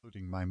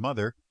including my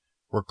mother,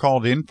 were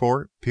called in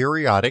for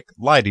periodic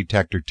lie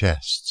detector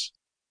tests.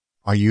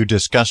 Are you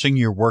discussing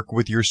your work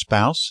with your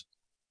spouse?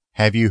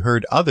 Have you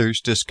heard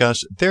others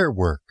discuss their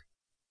work?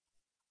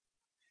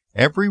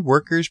 Every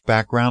worker's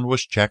background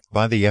was checked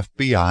by the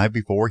FBI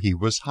before he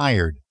was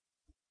hired.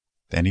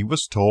 Then he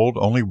was told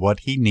only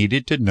what he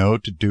needed to know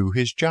to do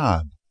his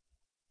job.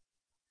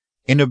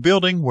 In a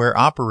building where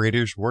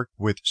operators worked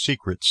with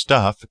secret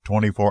stuff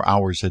 24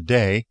 hours a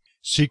day,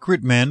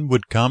 secret men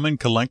would come and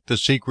collect the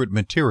secret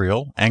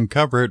material and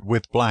cover it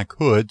with black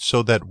hoods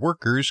so that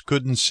workers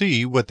couldn't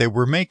see what they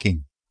were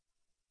making.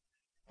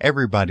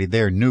 Everybody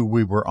there knew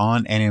we were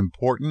on an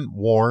important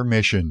war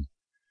mission,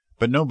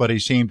 but nobody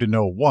seemed to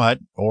know what,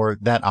 or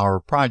that our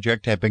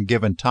project had been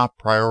given top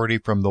priority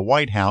from the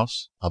White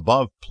House,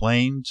 above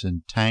planes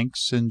and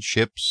tanks and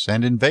ships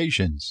and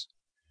invasions.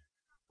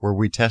 Were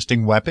we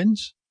testing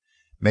weapons?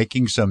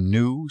 Making some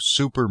new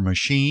super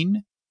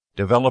machine?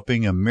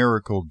 Developing a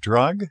miracle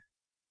drug?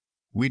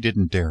 We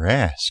didn't dare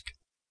ask.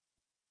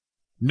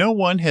 No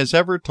one has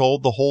ever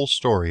told the whole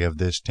story of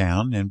this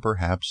town, and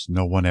perhaps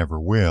no one ever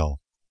will.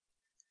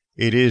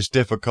 It is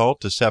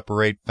difficult to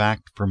separate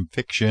fact from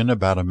fiction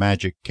about a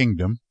magic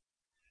kingdom.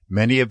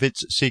 Many of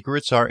its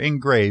secrets are in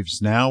graves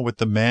now with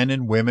the men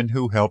and women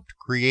who helped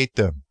create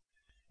them,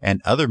 and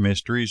other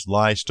mysteries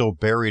lie still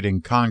buried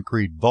in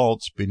concrete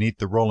vaults beneath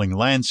the rolling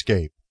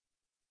landscape,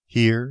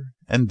 here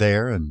and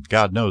there and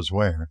God knows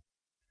where.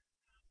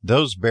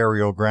 Those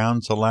burial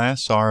grounds,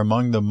 alas, are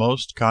among the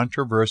most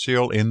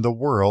controversial in the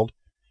world,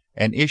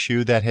 an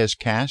issue that has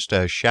cast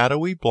a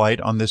shadowy blight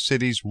on the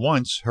city's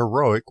once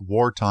heroic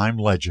wartime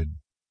legend.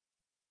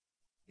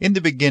 In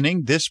the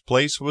beginning, this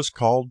place was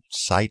called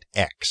Site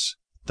X,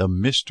 the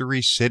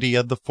Mystery City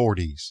of the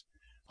 40s,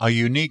 a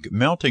unique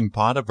melting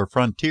pot of a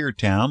frontier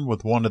town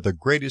with one of the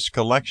greatest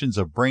collections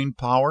of brain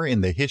power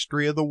in the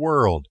history of the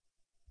world.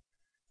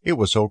 It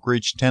was Oak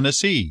Ridge,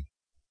 Tennessee,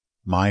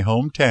 my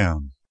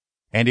hometown,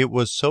 and it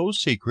was so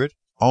secret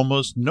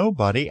almost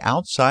nobody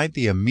outside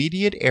the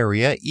immediate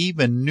area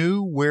even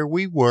knew where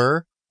we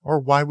were or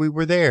why we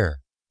were there.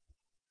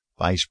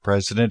 Vice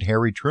President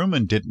Harry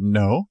Truman didn't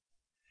know.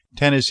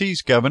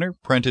 Tennessee's Governor,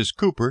 Prentice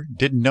Cooper,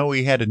 didn't know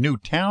he had a new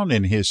town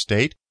in his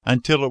state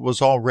until it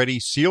was already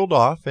sealed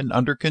off and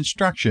under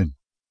construction.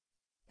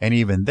 And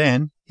even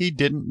then, he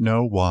didn't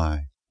know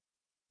why.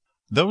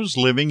 Those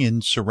living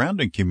in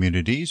surrounding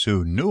communities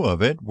who knew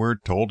of it were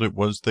told it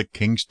was the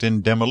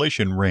Kingston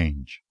Demolition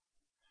Range.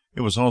 It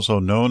was also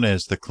known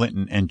as the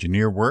Clinton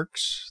Engineer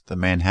Works, the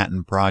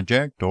Manhattan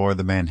Project, or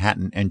the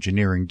Manhattan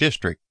Engineering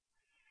District.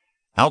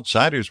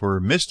 Outsiders were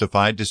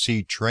mystified to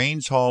see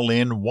trains haul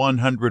in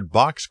 100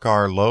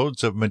 boxcar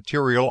loads of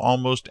material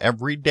almost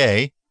every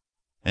day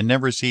and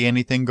never see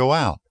anything go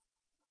out.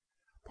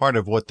 Part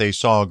of what they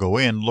saw go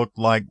in looked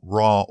like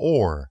raw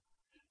ore.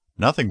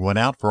 Nothing went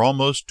out for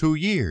almost 2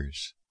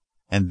 years,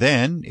 and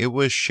then it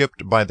was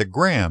shipped by the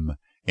gram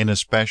in a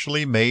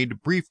specially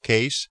made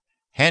briefcase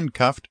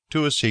handcuffed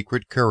to a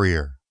secret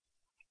courier.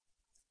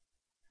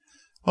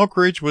 Oak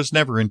Ridge was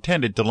never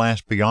intended to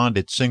last beyond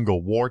its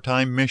single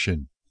wartime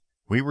mission.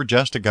 We were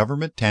just a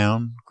government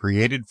town,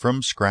 created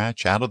from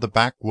scratch out of the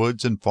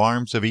backwoods and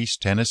farms of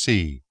East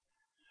Tennessee,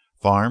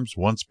 farms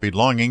once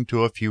belonging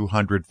to a few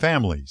hundred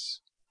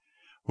families.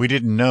 We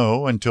didn't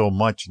know until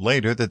much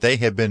later that they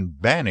had been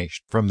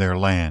banished from their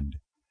land,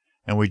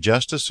 and we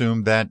just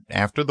assumed that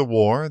after the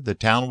war the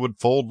town would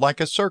fold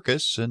like a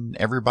circus and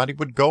everybody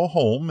would go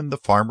home and the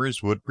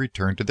farmers would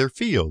return to their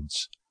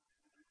fields.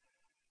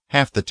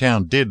 Half the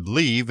town did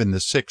leave in the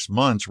 6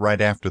 months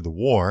right after the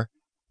war,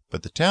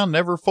 but the town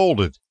never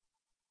folded.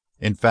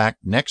 In fact,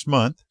 next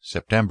month,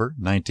 September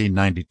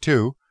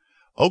 1992,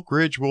 Oak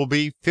Ridge will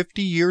be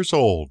 50 years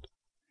old.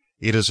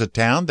 It is a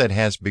town that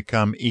has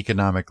become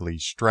economically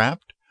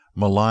strapped,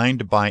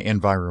 maligned by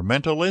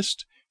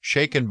environmentalists,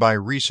 shaken by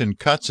recent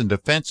cuts in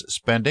defense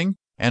spending,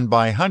 and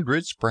by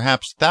hundreds,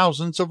 perhaps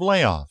thousands of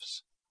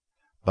layoffs.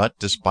 But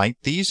despite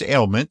these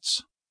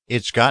ailments,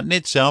 it's gotten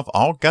itself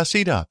all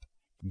gussied up,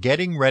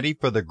 getting ready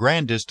for the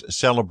grandest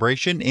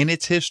celebration in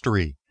its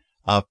history,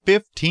 a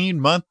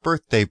 15-month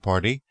birthday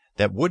party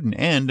that wouldn't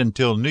end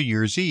until New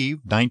Year's Eve,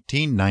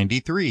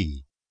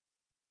 1993.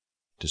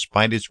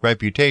 Despite its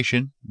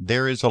reputation,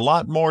 there is a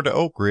lot more to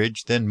Oak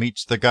Ridge than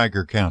meets the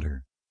Geiger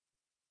counter.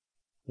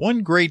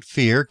 One great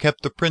fear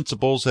kept the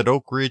principals at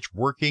Oak Ridge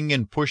working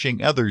and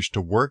pushing others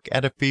to work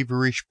at a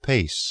feverish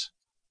pace: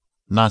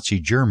 Nazi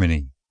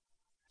Germany.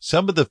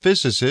 Some of the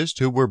physicists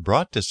who were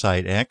brought to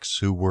Site X,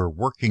 who were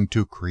working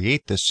to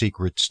create the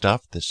secret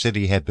stuff the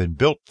city had been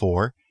built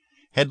for,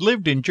 had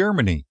lived in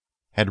Germany,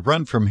 had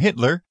run from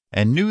Hitler,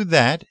 and knew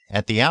that,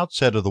 at the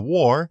outset of the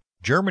war,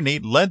 Germany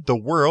led the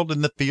world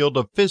in the field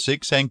of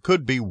physics and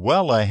could be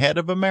well ahead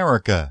of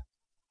America.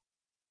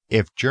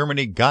 If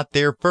Germany got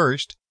there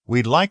first,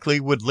 we likely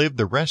would live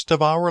the rest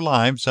of our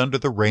lives under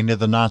the reign of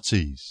the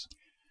Nazis.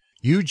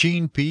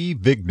 Eugene P.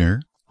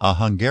 Wigner, a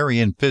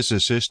Hungarian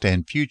physicist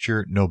and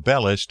future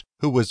Nobelist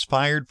who was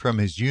fired from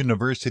his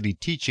university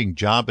teaching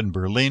job in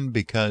Berlin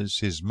because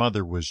his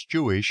mother was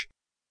Jewish,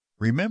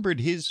 remembered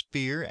his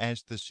fear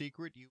as the secret